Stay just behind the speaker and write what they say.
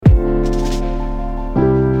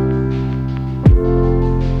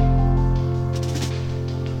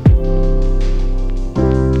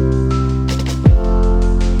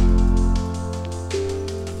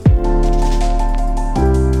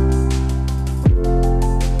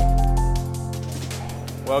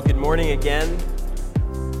Well, good morning again.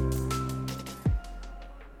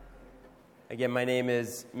 Again, my name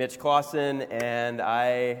is Mitch Clausen, and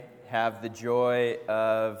I have the joy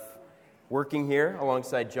of working here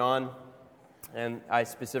alongside John, and I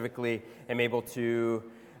specifically am able to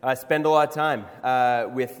spend a lot of time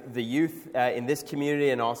with the youth in this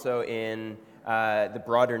community and also in the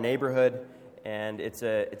broader neighborhood, and it's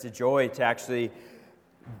a joy to actually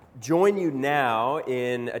join you now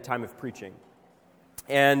in a time of preaching.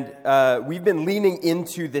 And we've been leaning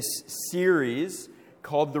into this series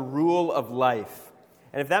called The Rule of Life.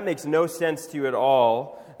 And if that makes no sense to you at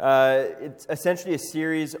all, it's essentially a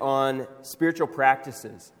series on spiritual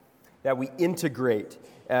practices that we integrate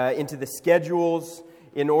into the schedules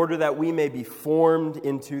in order that we may be formed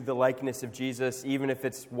into the likeness of Jesus, even if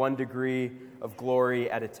it's 1 degree of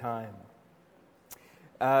glory at a time.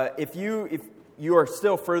 If you are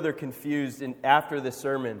still further confused after the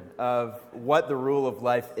sermon of what the rule of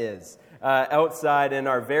life is, outside in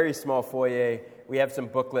our very small foyer, we have some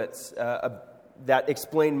booklets that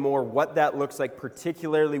explain more what that looks like,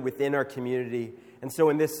 particularly within our community. And so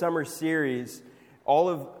in this summer series, all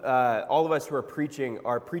of us who are preaching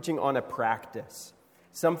on a practice,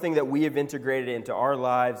 something that we have integrated into our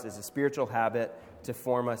lives as a spiritual habit to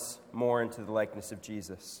form us more into the likeness of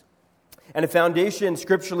Jesus. And a foundation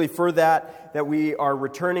scripturally for that we are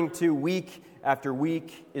returning to week after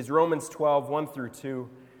week is Romans 12, 1 through 2.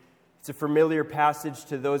 It's a familiar passage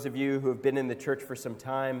to those of you who have been in the church for some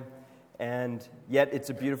time, and yet it's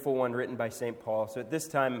a beautiful one written by St. Paul. So at this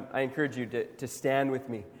time, I encourage you to stand with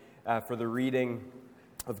me for the reading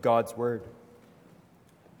of God's Word.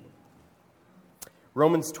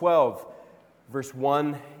 Romans 12, verse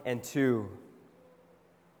 1 and 2.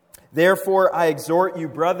 Therefore, I exhort you,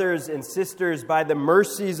 brothers and sisters, by the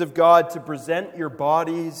mercies of God, to present your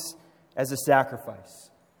bodies as a sacrifice,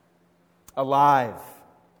 alive,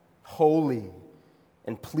 holy,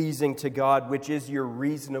 and pleasing to God, which is your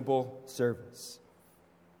reasonable service.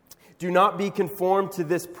 Do not be conformed to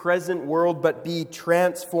this present world, but be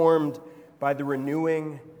transformed by the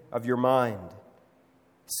renewing of your mind,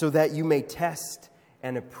 so that you may test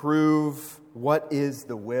and approve what is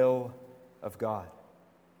the will of God,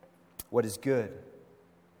 what is good,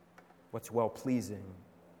 what's well-pleasing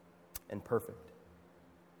and perfect.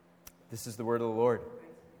 This is the word of the Lord.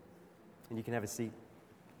 And you can have a seat.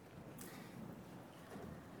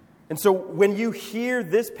 And so when you hear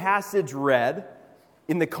this passage read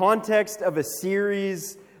in the context of a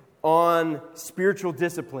series on spiritual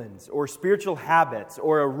disciplines or spiritual habits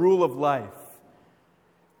or a rule of life,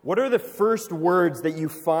 what are the first words that you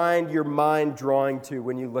find your mind drawing to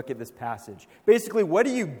when you look at this passage? Basically, what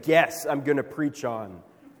do you guess I'm going to preach on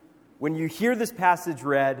when you hear this passage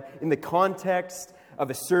read in the context of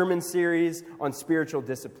a sermon series on spiritual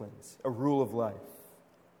disciplines, a rule of life?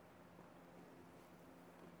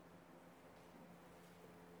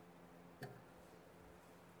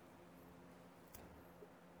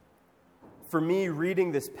 For me,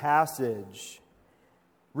 reading this passage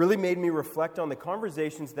really made me reflect on the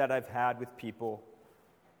conversations that I've had with people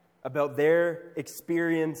about their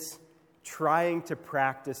experience trying to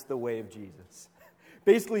practice the way of Jesus.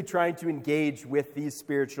 Basically trying to engage with these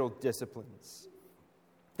spiritual disciplines,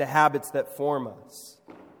 the habits that form us.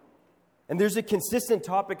 And there's a consistent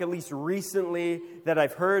topic, at least recently, that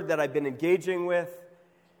I've heard, that I've been engaging with,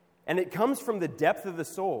 and it comes from the depth of the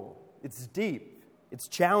soul. It's deep, it's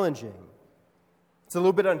challenging, it's a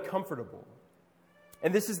little bit uncomfortable.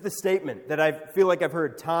 And this is the statement that I feel like I've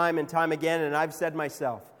heard time and time again, and I've said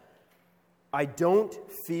myself, I don't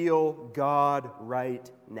feel God right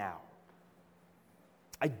now.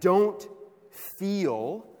 I don't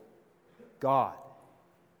feel God.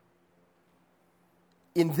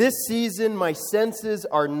 In this season, my senses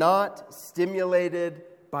are not stimulated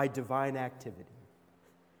by divine activity.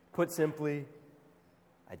 Put simply,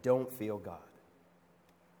 I don't feel God.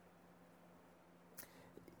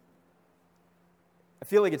 I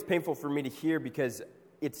feel like it's painful for me to hear because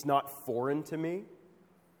it's not foreign to me.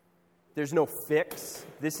 There's no fix.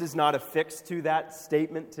 This is not a fix to that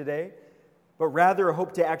statement today, but rather a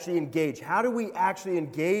hope to actually engage. How do we actually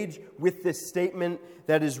engage with this statement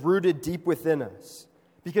that is rooted deep within us?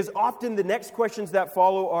 Because often the next questions that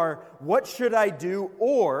follow are, what should I do,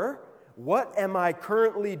 or what am I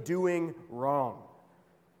currently doing wrong?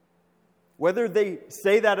 Whether they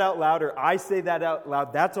say that out loud or I say that out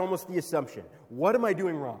loud, that's almost the assumption. What am I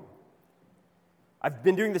doing wrong? I've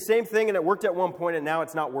been doing the same thing and it worked at one point and now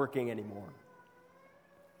it's not working anymore.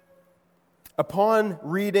 Upon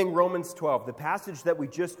reading Romans 12, the passage that we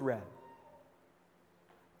just read,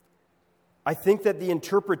 I think that the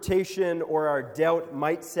interpretation or our doubt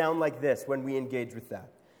might sound like this when we engage with that.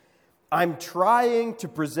 I'm trying to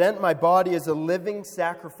present my body as a living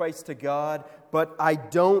sacrifice to God, but I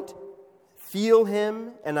don't feel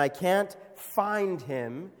Him and I can't find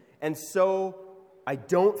Him, and so I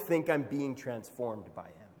don't think I'm being transformed by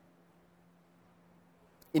Him.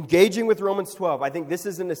 Engaging with Romans 12, I think this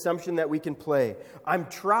is an assumption that we can play. I'm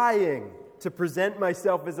trying to present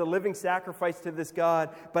myself as a living sacrifice to this God,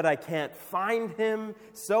 but I can't find Him,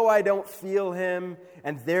 so I don't feel Him,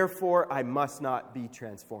 and therefore I must not be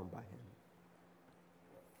transformed by Him.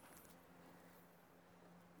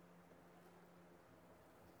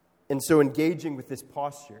 And so engaging with this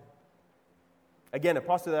posture, again, a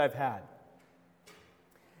posture that I've had.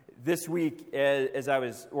 This week, as I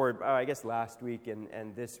was, or I guess last week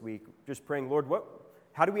and this week, just praying, Lord,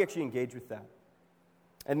 how do we actually engage with that?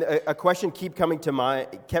 And a question kept coming to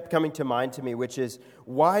mind to me, which is,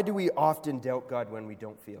 why do we often doubt God when we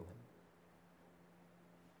don't feel Him?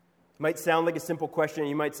 It might sound like a simple question, and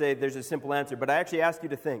you might say there's a simple answer, but I actually ask you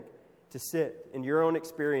to think, to sit in your own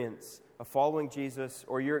experience of following Jesus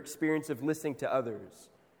or your experience of listening to others.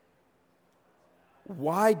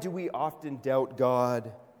 Why do we often doubt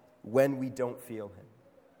God when we don't feel Him?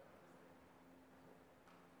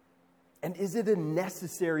 And is it a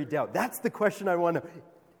necessary doubt? That's the question I want to.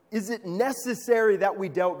 Is it necessary that we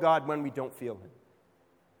doubt God when we don't feel Him?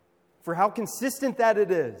 For how consistent that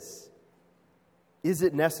it is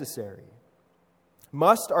it necessary?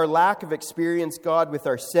 Must our lack of experience God with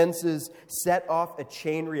our senses set off a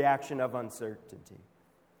chain reaction of uncertainty?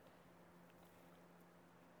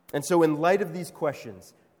 And so in light of these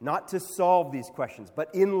questions, not to solve these questions,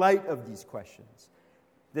 but in light of these questions,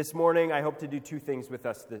 this morning I hope to do two things with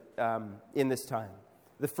us in this time.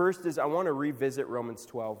 The first is I want to revisit Romans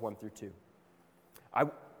 12, 1 through 2.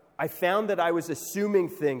 I found that I was assuming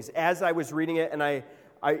things as I was reading it, and I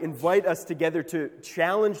invite us together to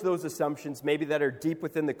challenge those assumptions, maybe that are deep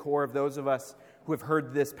within the core of those of us who have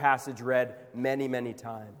heard this passage read many, many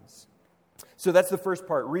times. So that's the first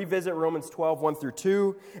part. Revisit Romans 12, 1 through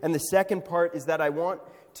 2. And the second part is that I want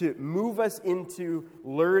to move us into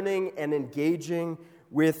learning and engaging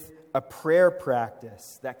with a prayer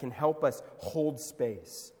practice that can help us hold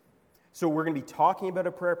space. So we're going to be talking about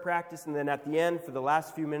a prayer practice, and then at the end, for the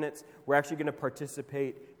last few minutes, we're actually going to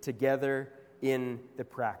participate together in the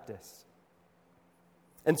practice.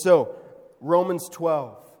 And so, Romans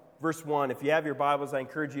 12, verse 1. If you have your Bibles, I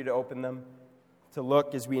encourage you to open them, to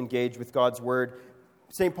look as we engage with God's Word.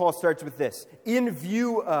 St. Paul starts with this: in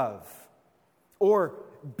view of, or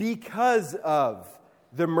because of,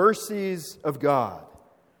 the mercies of God.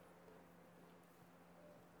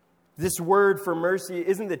 This word for mercy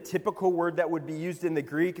isn't the typical word that would be used in the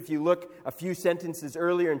Greek. If you look a few sentences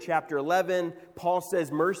earlier in chapter 11, Paul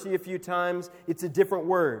says mercy a few times. It's a different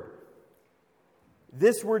word.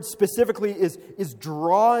 This word specifically is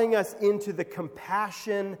drawing us into the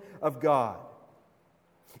compassion of God.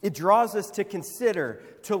 It draws us to consider,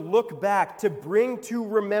 to look back, to bring to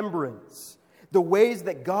remembrance the ways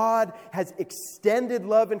that God has extended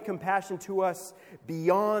love and compassion to us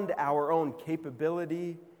beyond our own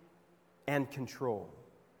capability and control.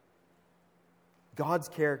 God's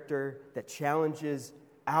character that challenges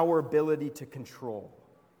our ability to control.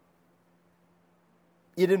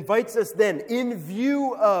 It invites us then, in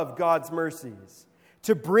view of God's mercies,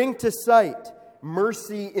 to bring to sight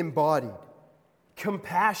mercy embodied,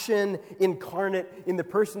 compassion incarnate in the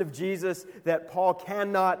person of Jesus that Paul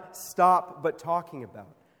cannot stop but talking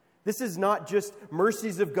about. This is not just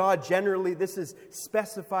mercies of God generally, this is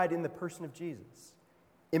specified in the person of Jesus.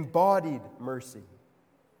 Embodied mercy.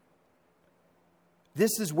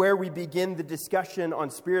 This is where we begin the discussion on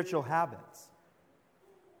spiritual habits.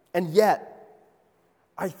 And yet,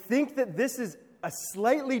 I think that this is a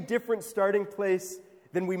slightly different starting place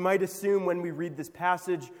than we might assume when we read this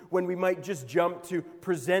passage, when we might just jump to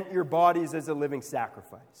present your bodies as a living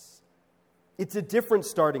sacrifice. It's a different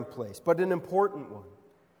starting place, but an important one.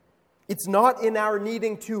 It's not in our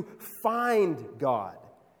needing to find God,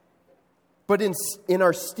 but in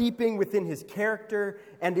our steeping within His character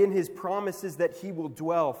and in His promises that He will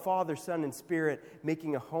dwell, Father, Son, and Spirit,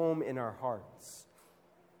 making a home in our hearts.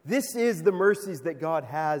 This is the mercies that God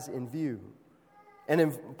has in view,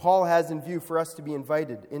 and Paul has in view for us to be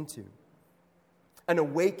invited into. An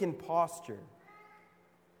awakened posture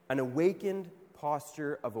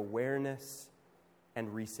of awareness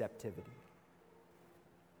and receptivity.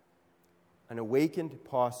 An awakened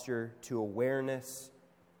posture to awareness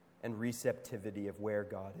and receptivity of where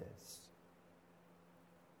God is.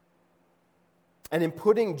 And in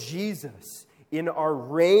putting Jesus in our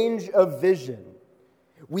range of vision,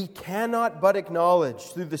 we cannot but acknowledge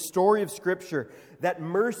through the story of Scripture that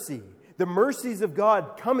mercy, The mercies of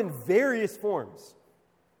God come in various forms.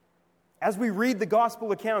 As we read the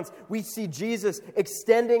gospel accounts, we see Jesus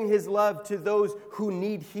extending his love to those who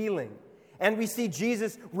need healing. And we see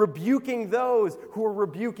Jesus rebuking those who are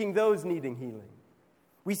rebuking those needing healing.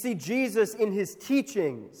 We see Jesus in his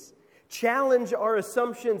teachings challenge our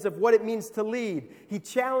assumptions of what it means to lead. He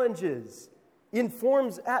challenges in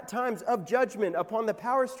forms at times of judgment upon the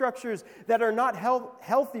power structures that are not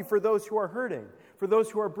healthy for those who are hurting, for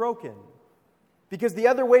those who are broken. Because the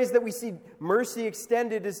other ways that we see mercy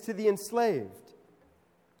extended is to the enslaved.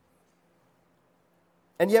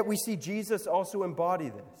 And yet we see Jesus also embody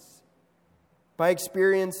this by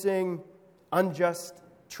experiencing unjust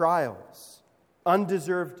trials,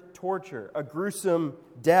 undeserved torture, a gruesome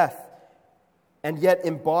death, and yet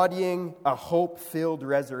embodying a hope-filled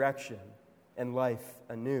resurrection and life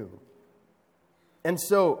anew. And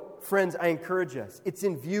so, friends, I encourage us, it's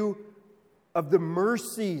in view of the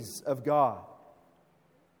mercies of God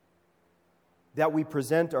that we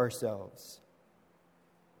present ourselves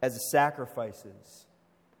as sacrifices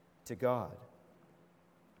to God.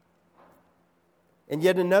 And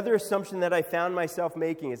yet another assumption that I found myself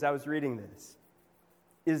making as I was reading this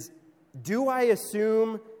is, do I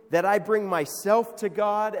assume that I bring myself to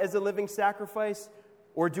God as a living sacrifice,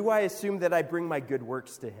 or do I assume that I bring my good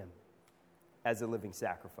works to him as a living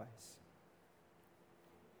sacrifice?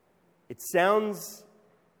 It sounds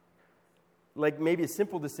like maybe a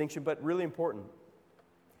simple distinction, but really important.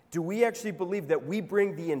 Do we actually believe that we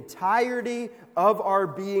bring the entirety of our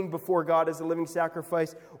being before God as a living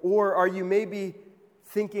sacrifice? Or are you maybe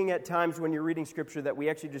thinking at times when you're reading Scripture that we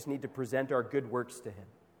actually just need to present our good works to him,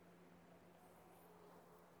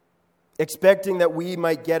 expecting that we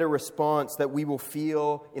might get a response that we will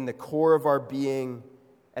feel in the core of our being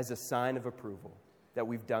as a sign of approval, that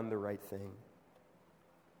we've done the right thing?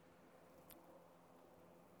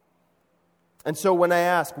 And so when I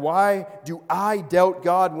ask, why do I doubt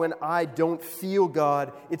God when I don't feel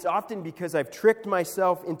God? It's often because I've tricked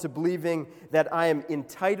myself into believing that I am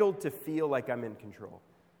entitled to feel like I'm in control.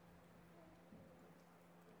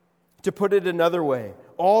 To put it another way,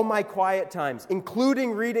 all my quiet times,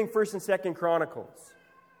 including reading 1st and 2nd Chronicles,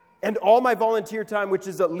 and all my volunteer time, which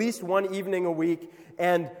is at least one evening a week,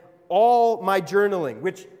 and all my journaling,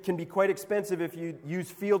 which can be quite expensive if you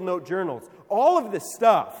use field note journals, all of this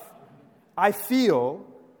stuff I feel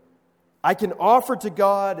I can offer to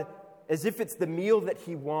God as if it's the meal that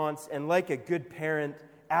he wants, and like a good parent,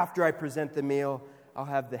 after I present the meal, I'll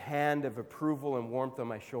have the hand of approval and warmth on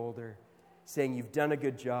my shoulder, saying, you've done a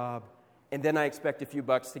good job, and then I expect a few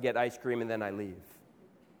bucks to get ice cream, and then I leave.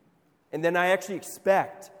 And then I actually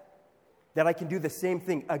expect that I can do the same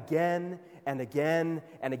thing again and again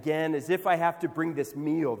and again, as if I have to bring this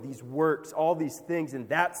meal, these works, all these things, and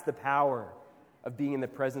that's the power of being in the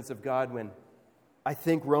presence of God, when I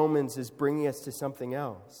think Romans is bringing us to something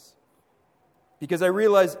else. Because I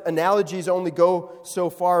realize analogies only go so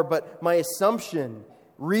far, but my assumption,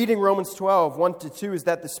 reading Romans 12, 1-2, is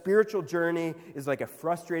that the spiritual journey is like a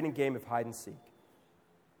frustrating game of hide and seek,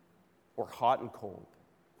 or hot and cold.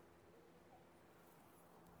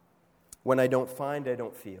 When I don't find, I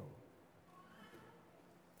don't feel.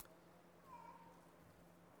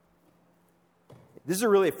 This is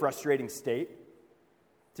really a frustrating state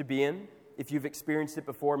to be in. If you've experienced it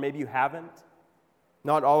before, maybe you haven't.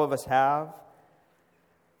 Not all of us have.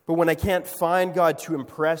 But when I can't find God to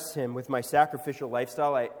impress him with my sacrificial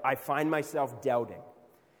lifestyle, I find myself doubting.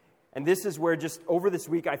 And this is where just over this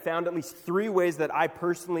week I found at least 3 ways that I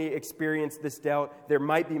personally experienced this doubt. There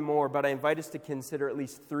might be more, but I invite us to consider at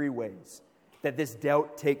least 3 ways that this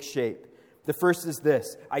doubt takes shape. The first is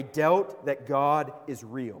this: I doubt that God is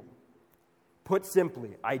real. Put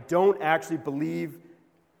simply, I don't actually believe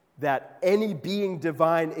that any being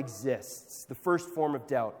divine exists. The first form of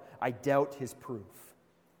doubt. I doubt his proof.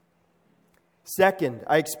 Second,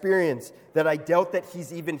 I experience that I doubt that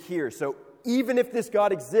he's even here. So even if this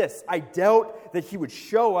God exists, I doubt that he would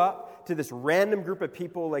show up to this random group of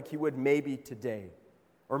people like he would maybe today,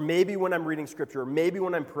 or maybe when I'm reading Scripture, or maybe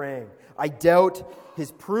when I'm praying. I doubt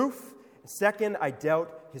his proof. Second, I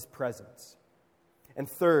doubt his presence. And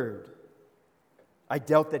third, I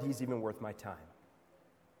doubt that he's even worth my time.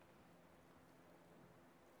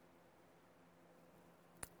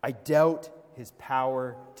 I doubt his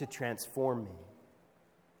power to transform me.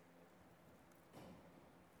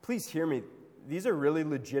 Please hear me. These are really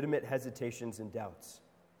legitimate hesitations and doubts.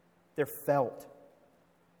 They're felt.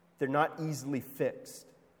 They're not easily fixed.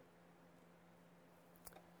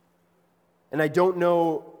 And I don't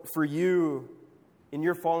know for you, in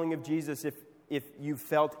your following of Jesus, if you've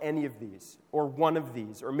felt any of these, or one of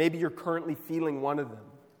these, or maybe you're currently feeling one of them.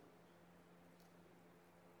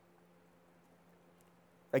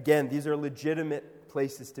 Again, these are legitimate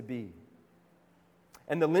places to be.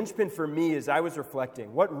 And the linchpin for me, as I was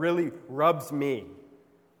reflecting, what really rubs me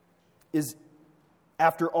is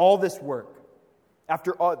after all this work,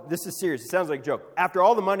 this is serious, it sounds like a joke, after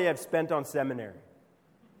all the money I've spent on seminary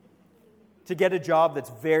to get a job that's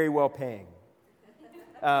very well paying,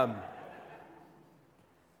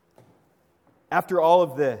 after all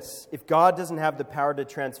of this, if God doesn't have the power to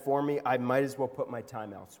transform me, I might as well put my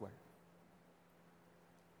time elsewhere.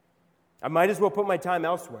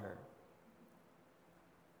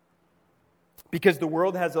 Because the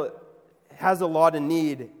world has a lot of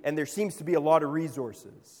need, and there seems to be a lot of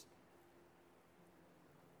resources.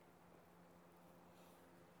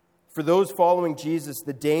 For those following Jesus,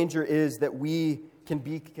 the danger is that we can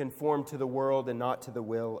be conformed to the world and not to the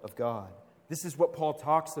will of God. This is what Paul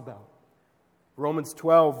talks about. Romans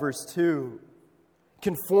 12, verse 2.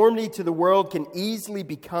 Conformity to the world can easily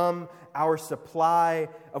become our supply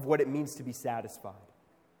of what it means to be satisfied.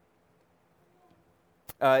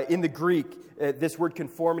 In the Greek, this word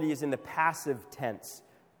conformity is in the passive tense.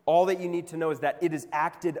 All that you need to know is that it is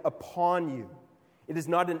acted upon you. It is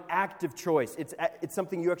not an active choice. It's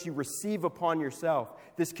something you actually receive upon yourself,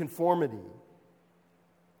 this conformity.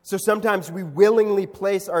 So sometimes we willingly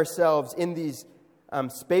place ourselves in these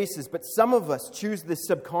spaces, but some of us choose this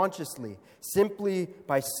subconsciously, simply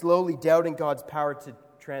by slowly doubting God's power to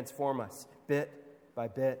transform us, bit by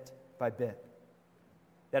bit by bit.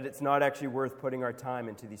 That it's not actually worth putting our time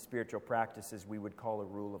into these spiritual practices we would call a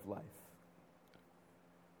rule of life.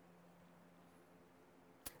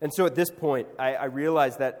 And so at this point, I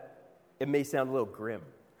realize that it may sound a little grim,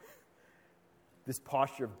 this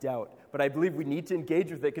posture of doubt, but I believe we need to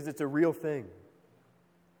engage with it because it's a real thing.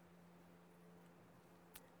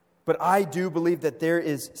 But I do believe that there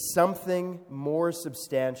is something more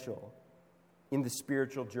substantial in the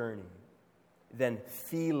spiritual journey than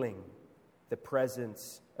feeling the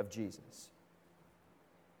presence of Jesus.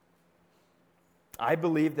 I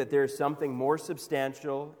believe that there is something more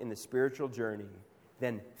substantial in the spiritual journey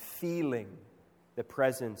than feeling the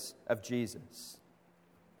presence of Jesus.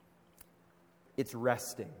 It's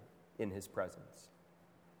resting in His presence,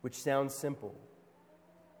 which sounds simple.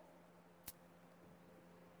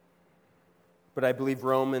 But I believe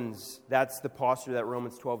that's the posture that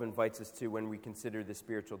Romans 12 invites us to when we consider the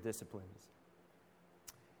spiritual disciplines.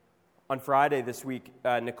 On Friday this week,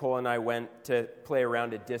 Nicole and I went to play a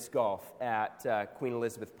round of disc golf at Queen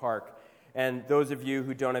Elizabeth Park. And those of you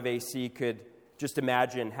who don't have AC could just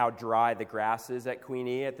imagine how dry the grass is at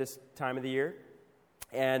Queenie at this time of the year.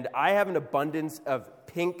 And I have an abundance of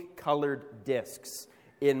pink-colored discs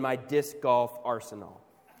in my disc golf arsenal.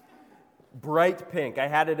 Bright pink. I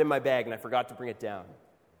had it in my bag and I forgot to bring it down.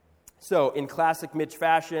 So, in classic Mitch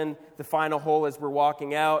fashion, the final hole as we're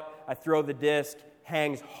walking out, I throw the disc,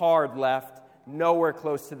 hangs hard left, nowhere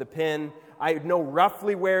close to the pin. I know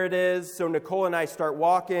roughly where it is, so Nicole and I start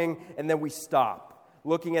walking, and then we stop,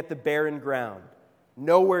 looking at the barren ground.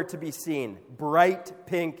 Nowhere to be seen. Bright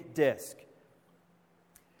pink disc.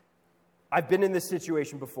 I've been in this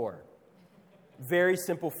situation before. Very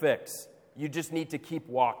simple fix. You just need to keep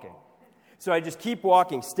walking. So I just keep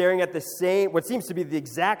walking, staring at what seems to be the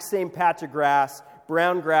exact same patch of grass,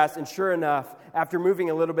 brown grass, and sure enough, after moving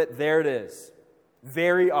a little bit, there it is.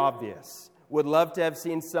 Very obvious. Would love to have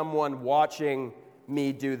seen someone watching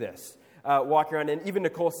me do this. Walking around, and even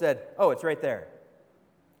Nicole said, "Oh, it's right there."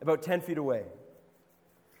 About 10 feet away.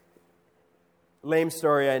 Lame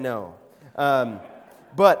story, I know.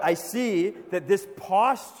 But I see that this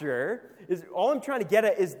posture is, all I'm trying to get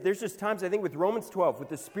at is there's just times, I think, with Romans 12, with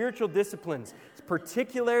the spiritual disciplines,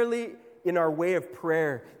 particularly in our way of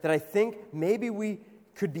prayer, that I think maybe we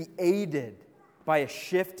could be aided by a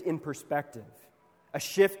shift in perspective, a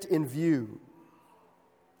shift in view.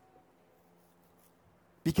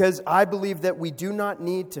 Because I believe that we do not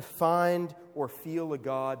need to find or feel a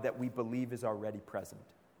God that we believe is already present.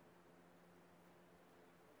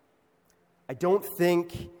 I don't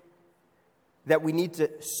think that we need to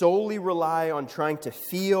solely rely on trying to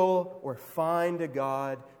feel or find a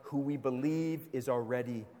God who we believe is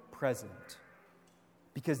already present.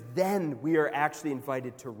 Because then we are actually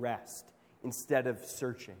invited to rest instead of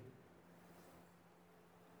searching.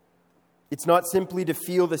 It's not simply to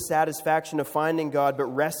feel the satisfaction of finding God, but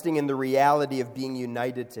resting in the reality of being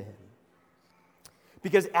united to Him.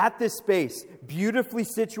 Because at this space, beautifully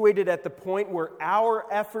situated at the point where our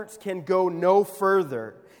efforts can go no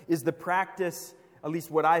further, is the practice, at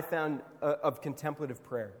least what I found, of contemplative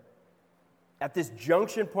prayer. At this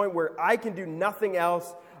junction point where I can do nothing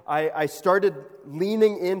else, I started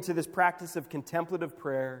leaning into this practice of contemplative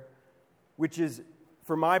prayer, which is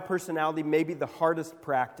for my personality, maybe the hardest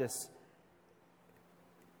practice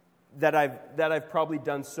that I've probably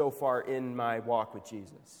done so far in my walk with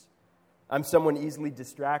Jesus. I'm someone easily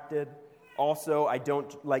distracted. Also, I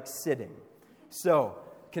don't like sitting. So,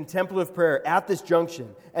 contemplative prayer at this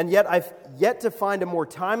junction. And yet, I've yet to find a more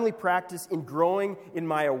timely practice in growing in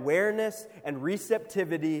my awareness and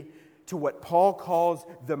receptivity to what Paul calls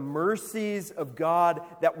the mercies of God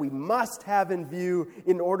that we must have in view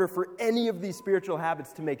in order for any of these spiritual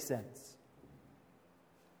habits to make sense.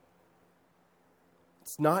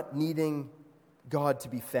 It's not needing God to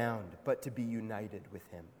be found, but to be united with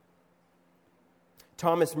Him.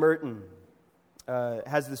 Thomas Merton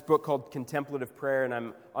has this book called Contemplative Prayer, and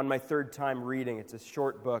I'm on my third time reading. It's a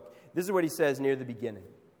short book. This is what he says near the beginning.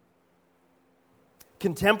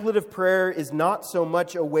 Contemplative prayer is not so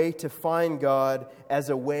much a way to find God as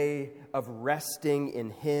a way of resting in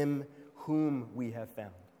Him whom we have found,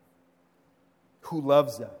 who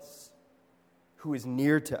loves us, who is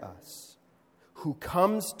near to us, who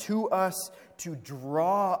comes to us to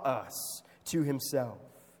draw us to Himself.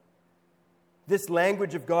 This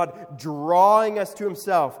language of God drawing us to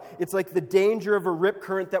Himself, it's like the danger of a rip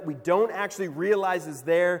current that we don't actually realize is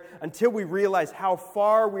there until we realize how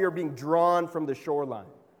far we are being drawn from the shoreline.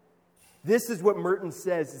 This is what Merton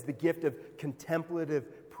says is the gift of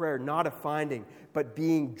contemplative prayer, not a finding, but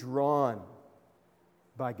being drawn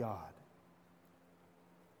by God.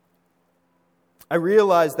 I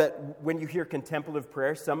realize that when you hear contemplative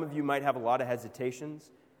prayer, some of you might have a lot of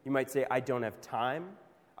hesitations. You might say, I don't have time.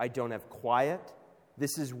 I don't have quiet.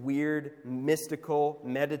 This is weird, mystical,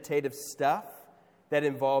 meditative stuff that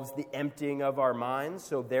involves the emptying of our minds,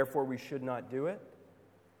 so therefore we should not do it.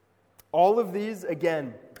 All of these,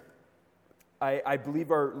 again, I believe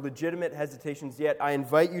are legitimate hesitations, yet I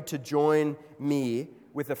invite you to join me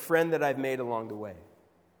with a friend that I've made along the way.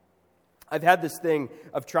 I've had this thing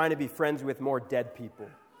of trying to be friends with more dead people.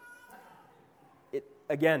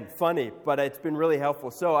 Again, funny, but it's been really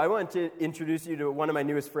helpful. So I want to introduce you to one of my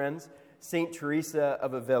newest friends, St. Teresa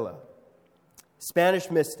of Avila.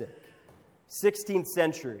 Spanish mystic, 16th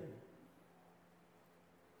century.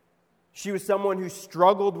 She was someone who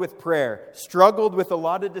struggled with prayer, struggled with a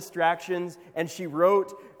lot of distractions, and she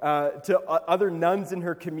wrote to other nuns in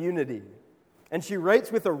her community. And she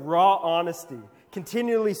writes with a raw honesty,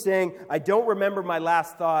 continually saying, I don't remember my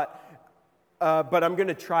last thought, but I'm going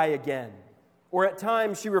to try again. Or at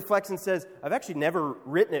times she reflects and says, I've actually never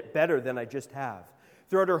written it better than I just have.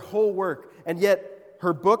 Throughout her whole work. And yet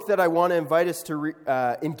her book that I want to invite us to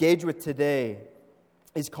engage with today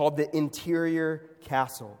is called The Interior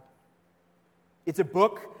Castle. It's a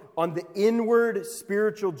book on the inward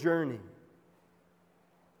spiritual journey.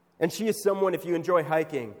 And she is someone, if you enjoy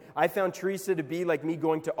hiking, I found Teresa to be like me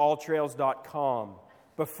going to alltrails.com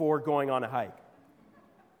before going on a hike.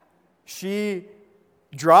 She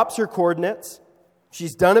drops her coordinates.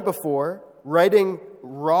 She's done it before, writing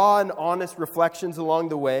raw and honest reflections along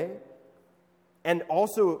the way, and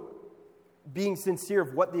also being sincere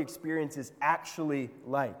of what the experience is actually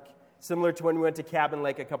like. Similar to when we went to Cabin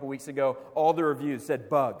Lake a couple weeks ago, all the reviews said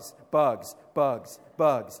bugs, bugs, bugs,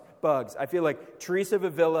 bugs, bugs. I feel like Teresa of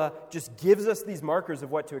Avila just gives us these markers of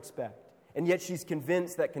what to expect. And yet she's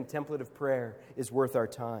convinced that contemplative prayer is worth our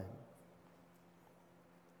time.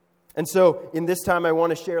 And so, in this time, I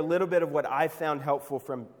want to share a little bit of what I found helpful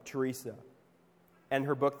from Teresa and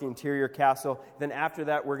her book, The Interior Castle. Then after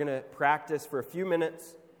that, we're going to practice for a few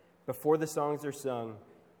minutes before the songs are sung,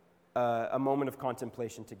 a moment of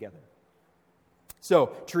contemplation together.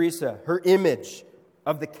 So, Teresa, her image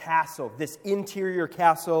of the castle, this interior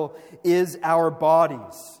castle, is our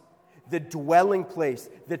bodies, the dwelling place,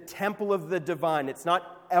 the temple of the divine. It's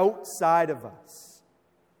not outside of us.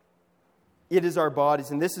 It is our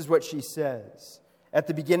bodies, and this is what she says at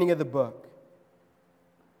the beginning of the book.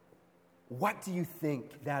 What do you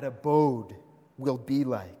think that abode will be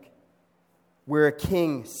like, where a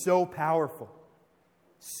king so powerful,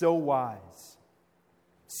 so wise,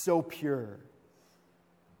 so pure,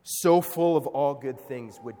 so full of all good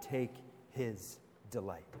things would take his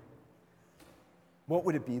delight? What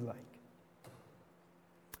would it be like?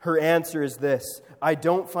 Her answer is this: I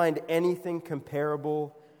don't find anything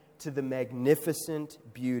comparable to the magnificent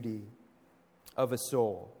beauty of a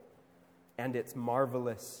soul and its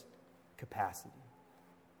marvelous capacity.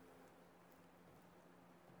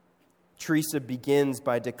 Teresa begins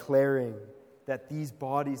by declaring that these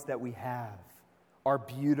bodies that we have are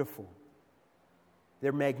beautiful.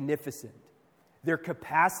 They're magnificent. Their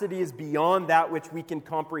capacity is beyond that which we can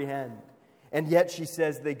comprehend. And yet, she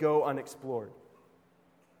says, they go unexplored.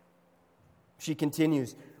 She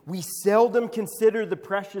continues, we seldom consider the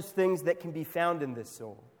precious things that can be found in this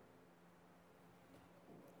soul,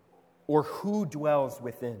 or who dwells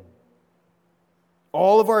within.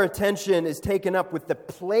 All of our attention is taken up with the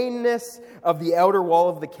plainness of the outer wall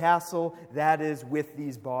of the castle, that is, with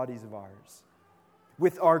these bodies of ours,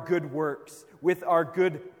 with our good works, with our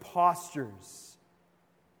good postures.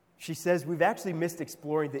 She says we've actually missed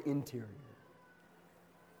exploring the interior.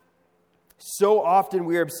 So often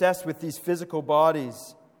we are obsessed with these physical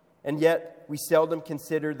bodies, and yet we seldom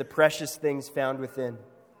consider the precious things found within.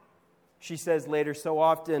 She says later, so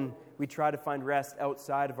often we try to find rest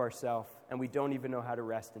outside of ourselves, and we don't even know how to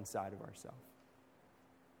rest inside of ourselves.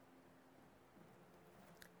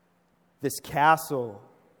 This castle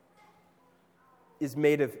is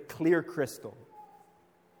made of clear crystal.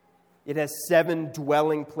 It has 7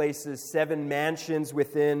 dwelling places, 7 mansions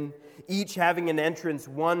within, each having an entrance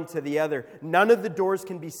one to the other. None of the doors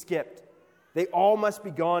can be skipped. They all must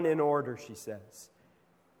be gone in order, she says.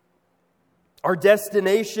 Our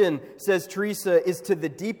destination, says Teresa, is to the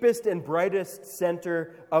deepest and brightest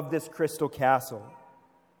center of this crystal castle,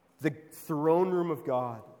 the throne room of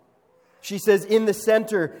God. She says in the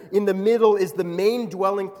center, in the middle, is the main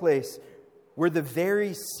dwelling place where the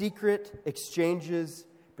very secret exchanges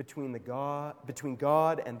between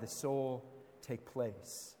God and the soul take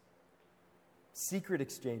place. Secret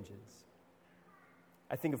exchanges.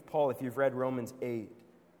 I think of Paul, if you've read Romans 8,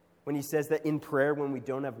 when he says that in prayer, when we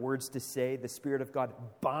don't have words to say, the Spirit of God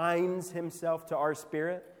binds himself to our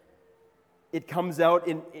spirit. It comes out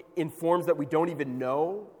in forms that we don't even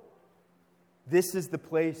know. This is the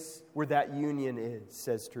place where that union is,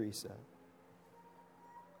 says Teresa.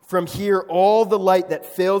 From here, all the light that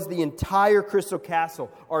fills the entire crystal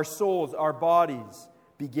castle, our souls, our bodies,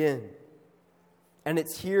 begin. And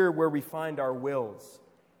it's here where we find our wills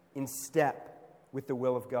in step with the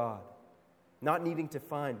will of God. Not needing to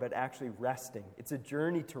find, but actually resting. It's a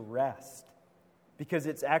journey to rest because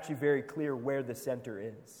it's actually very clear where the center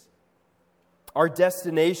is. Our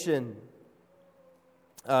destination,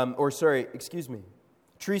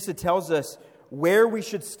 Teresa tells us where we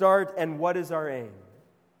should start and what is our aim.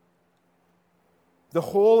 The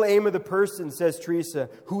whole aim of the person, says Teresa,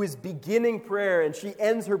 who is beginning prayer, and she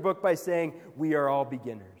ends her book by saying, we are all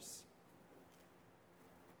beginners.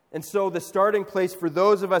 And so the starting place for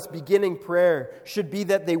those of us beginning prayer should be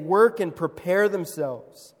that they work and prepare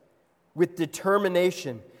themselves with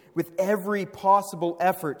determination, with every possible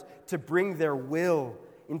effort to bring their will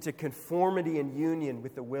into conformity and union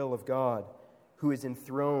with the will of God, who is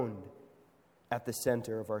enthroned at the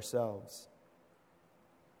center of ourselves.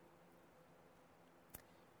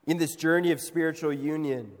 In this journey of spiritual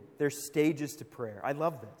union, there's stages to prayer. I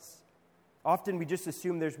love this. Often we just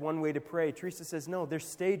assume there's one way to pray. Teresa says, no, there's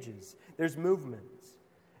stages. There's movements.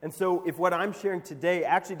 And so if what I'm sharing today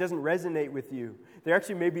actually doesn't resonate with you, there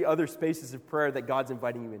actually may be other spaces of prayer that God's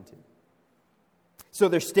inviting you into. So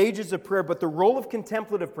there's stages of prayer, but the role of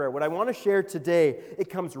contemplative prayer, what I want to share today, it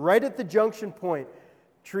comes right at the junction point.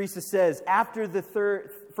 Teresa says, after the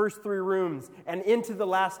first 3 rooms and into the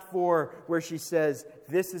last 4, where she says,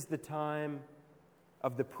 this is the time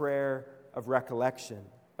of the prayer of recollection,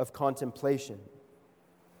 of contemplation.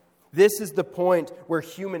 This is the point where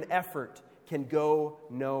human effort can go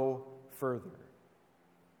no further.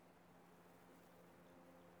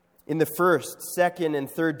 In the first, second, and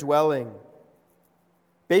third dwelling,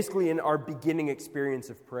 basically in our beginning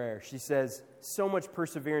experience of prayer, she says, so much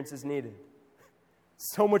perseverance is needed.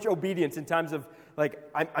 So much obedience in times of,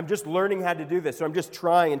 I'm just learning how to do this, so I'm just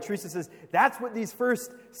trying. And Teresa says, that's what these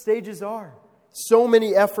first stages are. So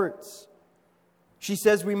many efforts. She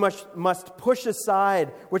says we must push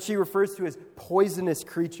aside what she refers to as poisonous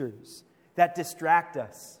creatures that distract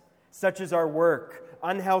us, such as our work,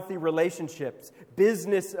 unhealthy relationships,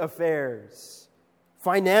 business affairs,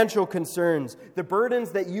 financial concerns, the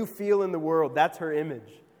burdens that you feel in the world. That's her image.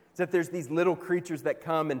 It's that there's these little creatures that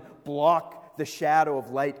come and block the shadow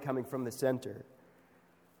of light coming from the center.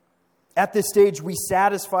 At this stage, we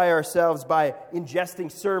satisfy ourselves by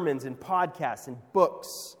ingesting sermons and podcasts and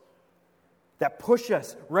books that push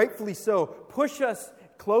us, rightfully so, push us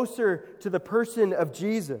closer to the person of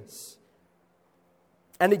Jesus.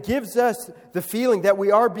 And it gives us the feeling that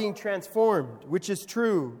we are being transformed, which is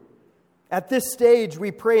true. At this stage,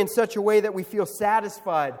 we pray in such a way that we feel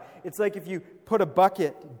satisfied. It's like if you put a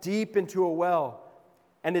bucket deep into a well,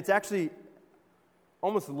 and it's actually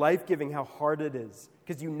almost life-giving how hard it is,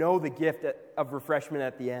 because you know the gift of refreshment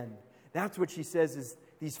at the end. That's what she says is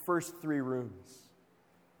these first 3 rooms.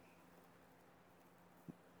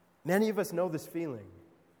 Many of us know this feeling,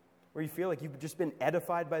 where you feel like you've just been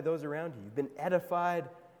edified by those around you. You've been edified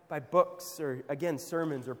by books or, again,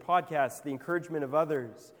 sermons or podcasts, the encouragement of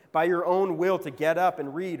others, by your own will to get up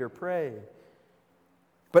and read or pray.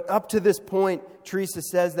 But up to this point, Teresa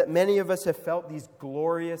says that many of us have felt these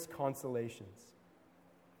glorious consolations.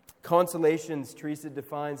 Consolations, Teresa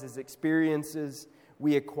defines as experiences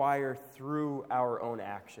we acquire through our own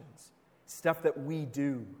actions. Stuff that we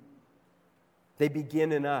do. They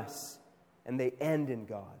begin in us and they end in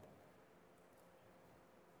God.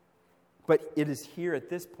 But it is here at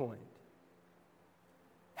this point,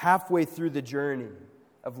 halfway through the journey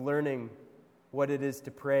of learning what it is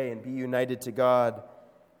to pray and be united to God,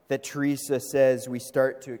 that Teresa says we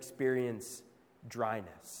start to experience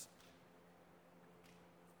dryness.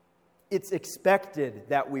 It's expected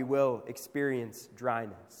that we will experience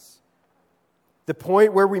dryness. The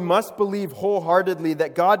point where we must believe wholeheartedly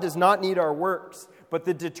that God does not need our works, but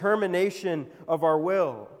the determination of our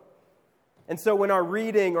will. And so when our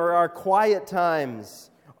reading or our quiet times,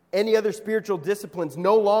 any other spiritual disciplines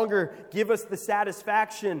no longer give us the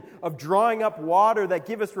satisfaction of drawing up water that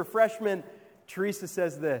give us refreshment, Teresa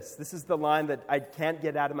says this. This is the line that I can't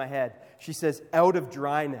get out of my head. She says, out of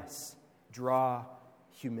dryness, draw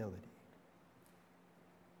humility.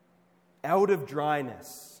 Out of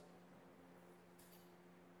dryness,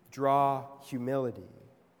 draw humility.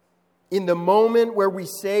 In the moment where we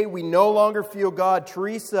say we no longer feel God,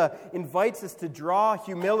 Teresa invites us to draw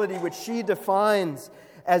humility, which she defines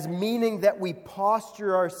as meaning that we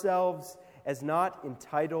posture ourselves as not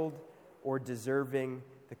entitled or deserving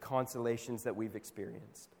the consolations that we've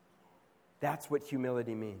experienced. That's what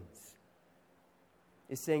humility means.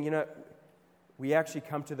 It's saying, we actually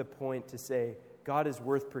come to the point to say, God is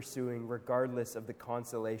worth pursuing regardless of the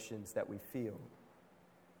consolations that we feel.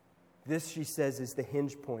 This, she says, is the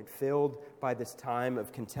hinge point filled by this time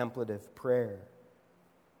of contemplative prayer.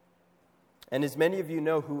 And as many of you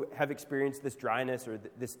know who have experienced this dryness or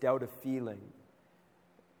this doubt of feeling,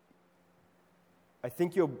 I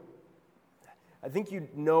think you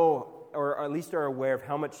know, or at least are aware of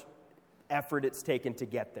how much effort it's taken to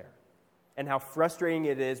get there, and how frustrating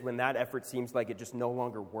it is when that effort seems like it just no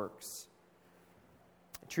longer works.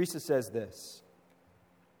 Teresa says this: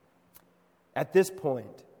 at this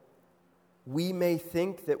point, we may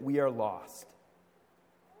think that we are lost,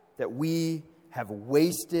 that we have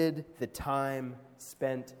wasted the time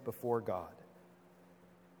spent before God.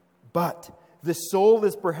 But the soul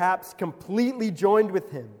is perhaps completely joined with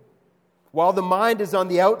Him, while the mind is on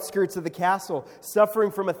the outskirts of the castle,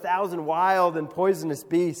 suffering from 1,000 wild and poisonous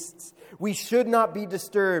beasts. We should not be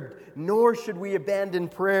disturbed, nor should we abandon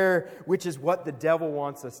prayer, which is what the devil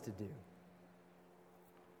wants us to do.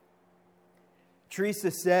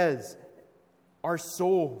 Teresa says, our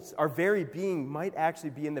souls, our very being might actually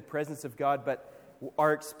be in the presence of God, but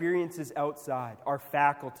our experiences outside, our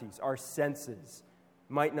faculties, our senses,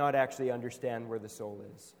 might not actually understand where the soul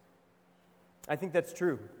is. I think that's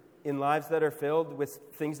true. In lives that are filled with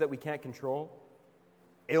things that we can't control,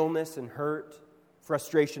 illness and hurt,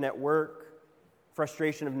 frustration at work,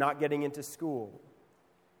 frustration of not getting into school.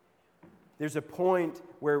 There's a point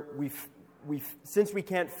where since we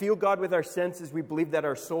can't feel God with our senses, we believe that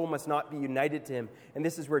our soul must not be united to Him. And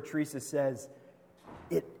this is where Teresa says,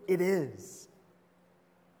 it is.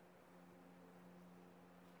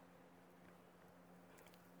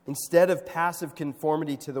 Instead of passive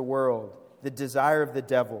conformity to the world, the desire of the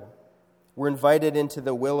devil, we're invited into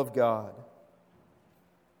the will of God.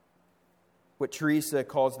 What Teresa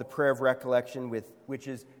calls the prayer of recollection, which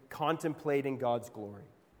is contemplating God's glory.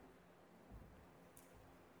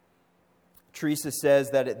 Teresa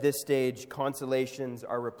says that at this stage, consolations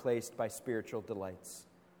are replaced by spiritual delights.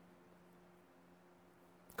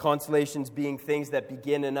 Consolations being things that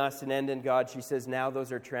begin in us and end in God. She says now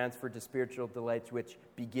those are transferred to spiritual delights which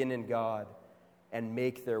begin in God and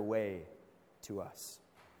make their way to us,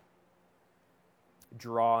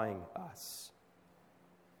 drawing us.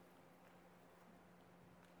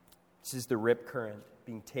 This is the rip current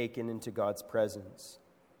being taken into God's presence.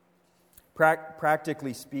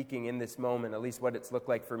 Practically speaking, in this moment, at least what it's looked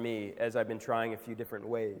like for me as I've been trying a few different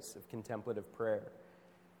ways of contemplative prayer.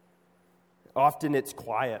 Often it's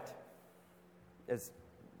quiet.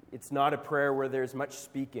 It's not a prayer where there's much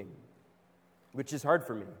speaking, which is hard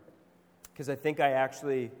for me. Because I think I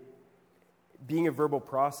actually, being a verbal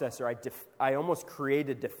processor, I almost create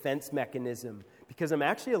a defense mechanism because I'm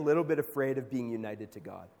actually a little bit afraid of being united to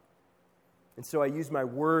God. And so I use my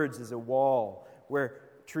words as a wall where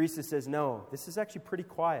Teresa says, no, this is actually pretty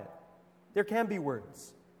quiet. There can be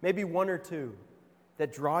words, maybe one or two,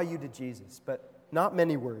 that draw you to Jesus, but not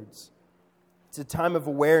many words. It's a time of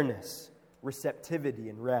awareness, receptivity,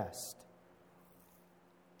 and rest.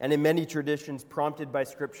 and in many traditions prompted by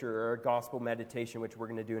Scripture or a gospel meditation, which we're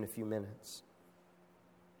going to do in a few minutes.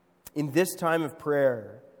 In this time of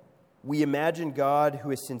prayer, we imagine God who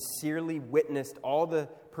has sincerely witnessed all the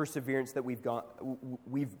perseverance that we've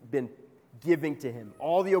been giving to him,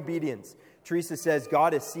 all the obedience. Teresa says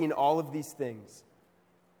God has seen all of these things.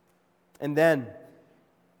 And then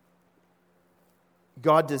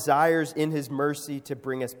God desires in his mercy to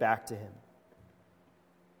bring us back to him.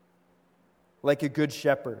 Like a good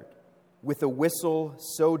shepherd, with a whistle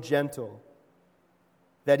so gentle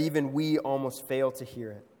that even we almost fail to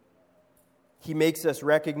hear it. He makes us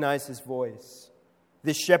recognize his voice.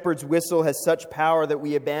 This shepherd's whistle has such power that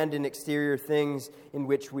we abandon exterior things in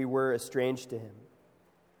which we were estranged to him.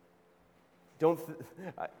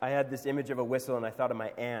 I had this image of a whistle, and I thought of my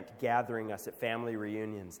aunt gathering us at family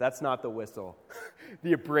reunions. That's not the whistle,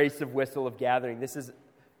 the abrasive whistle of gathering. This is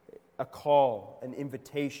a call, an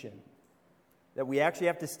invitation that we actually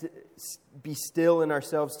have to be still in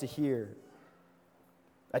ourselves to hear.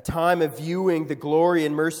 A time of viewing the glory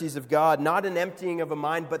and mercies of God, not an emptying of a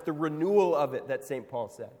mind, but the renewal of it, that St. Paul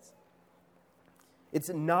says. It's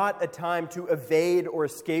not a time to evade or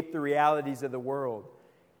escape the realities of the world.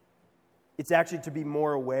 It's actually to be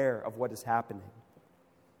more aware of what is happening.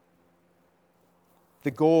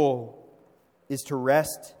 The goal is to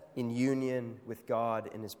rest in union with God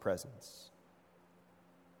in his presence.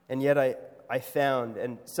 And yet I found,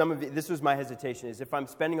 and some of it, this was my hesitation, is if I'm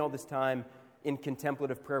spending all this time in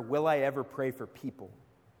contemplative prayer, will I ever pray for people?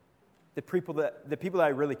 The people that I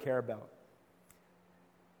really care about.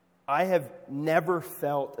 I have never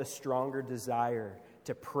felt a stronger desire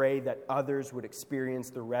to pray that others would experience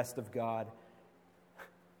the rest of God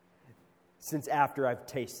since after I've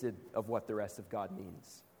tasted of what the rest of God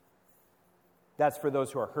means. That's for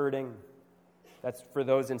those who are hurting. That's for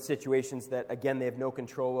those in situations that, again, they have no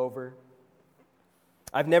control over.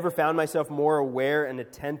 I've never found myself more aware and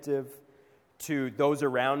attentive to those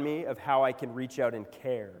around me of how I can reach out and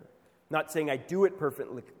care. Not saying I do it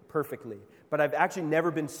perfectly, but I've actually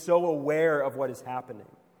never been so aware of what is happening.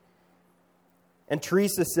 And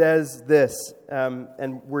Teresa says this,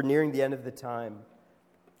 and we're nearing the end of the time.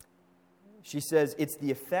 She says, it's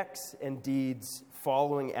the effects and deeds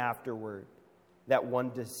following afterward that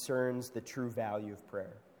one discerns the true value of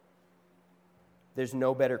prayer. There's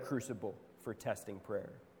no better crucible for testing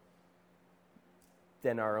prayer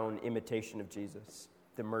than our own imitation of Jesus,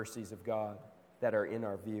 the mercies of God that are in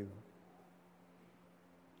our view.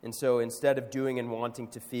 And so instead of doing and wanting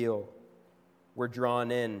to feel, we're drawn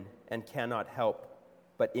in and cannot help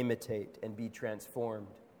but imitate and be transformed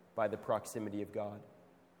by the proximity of God.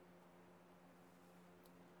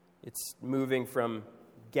 It's moving from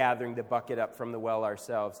gathering the bucket up from the well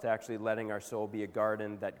ourselves to actually letting our soul be a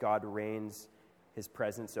garden that God reigns his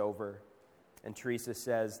presence over. And Teresa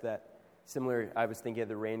says that, similar, I was thinking of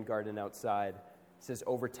the rain garden outside. It says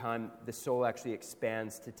over time, the soul actually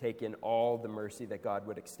expands to take in all the mercy that God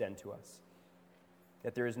would extend to us.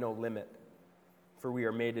 That there is no limit, for we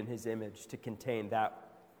are made in his image to contain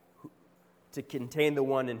the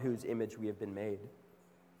one in whose image we have been made.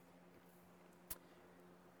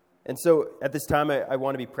 And so at this time, I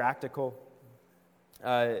want to be practical.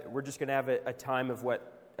 We're just going to have a time of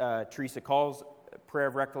what Teresa calls prayer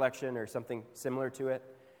of recollection or something similar to it.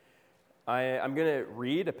 I'm going to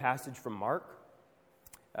read a passage from Mark,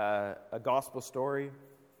 a gospel story.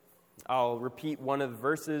 I'll repeat one of the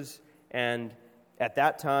verses, and at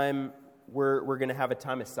that time, we're going to have a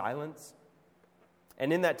time of silence.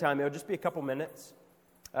 And in that time, it'll just be a couple minutes.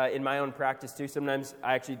 In my own practice, too, sometimes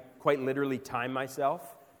I actually quite literally time myself,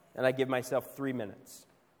 and I give myself 3 minutes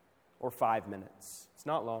or 5 minutes. It's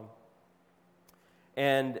not long.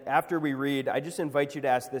 And after we read, I just invite you to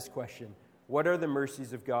ask this question. What are the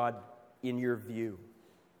mercies of God in your view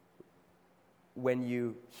when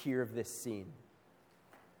you hear of this scene?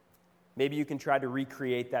 Maybe you can try to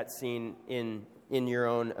recreate that scene in your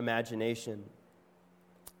own imagination.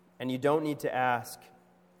 And you don't need to ask,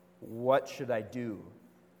 what should I do?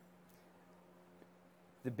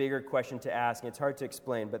 The bigger question to ask, and it's hard to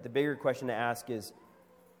explain, but the bigger question to ask is,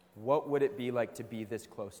 what would it be like to be this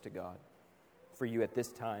close to God for you at this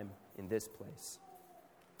time in this place?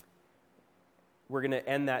 We're going to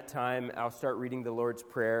end that time. I'll start reading the Lord's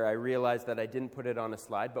Prayer. I realize that I didn't put it on a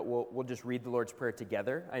slide, but we'll just read the Lord's Prayer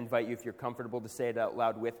together. I invite you, if you're comfortable, to say it out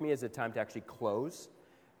loud with me as a time to actually close.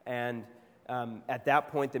 And at that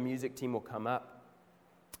point, the music team will come up,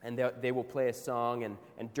 and they will play a song,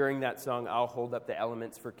 and during that song, I'll hold up the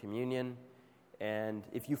elements for communion. And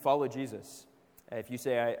if you follow Jesus, if you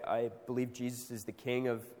say, I believe Jesus is the King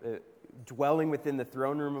of dwelling within the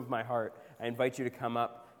throne room of my heart, I invite you to come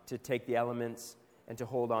up to take the elements and to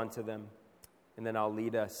hold on to them. And then I'll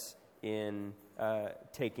lead us in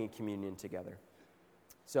taking communion together.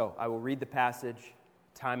 So I will read the passage,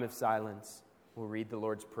 time of silence. We'll read the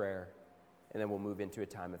Lord's Prayer, and then we'll move into a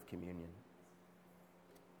time of communion.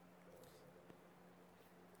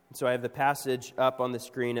 So I have the passage up on the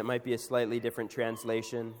screen. It might be a slightly different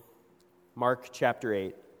translation. Mark chapter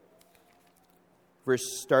 8,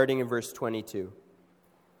 starting in verse 22.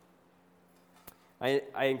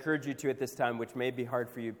 I encourage you to, at this time, which may be hard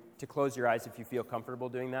for you, to close your eyes if you feel comfortable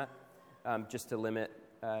doing that, just to limit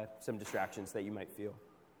some distractions that you might feel.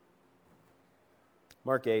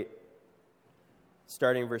 Mark 8,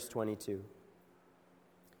 starting in verse 22.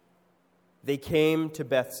 They came to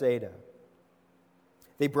Bethsaida.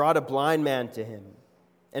 They brought a blind man to him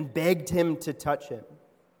and begged him to touch him.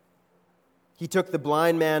 He took the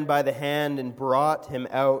blind man by the hand and brought him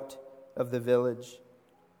out of the village.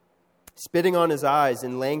 Spitting on his eyes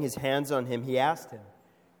and laying his hands on him, he asked him,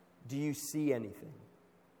 "Do you see anything?"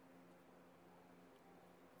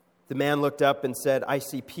 The man looked up and said, "I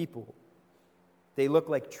see people. They look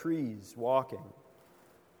like trees walking."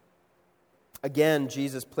 Again,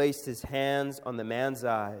 Jesus placed his hands on the man's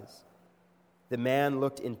eyes. The man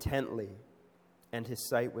looked intently, and his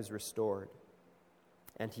sight was restored,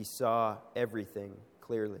 and he saw everything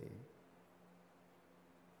clearly.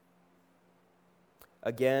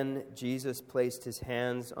 Again, Jesus placed his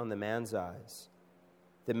hands on the man's eyes.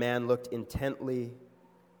 The man looked intently,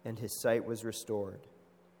 and his sight was restored,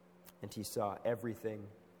 and he saw everything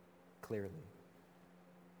clearly.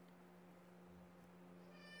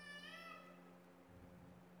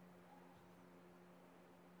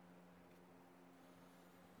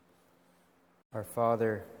 Our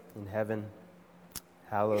Father in heaven,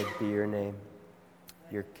 hallowed be your name.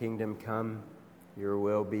 Your kingdom come, your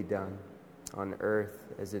will be done, on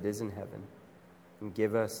earth as it is in heaven. And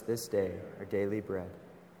give us this day our daily bread,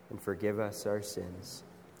 and forgive us our sins,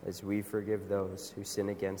 as we forgive those who sin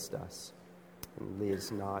against us. And lead us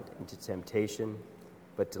not into temptation,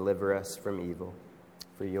 but deliver us from evil.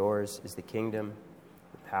 For yours is the kingdom,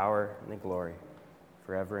 the power, and the glory,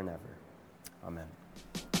 forever and ever. Amen.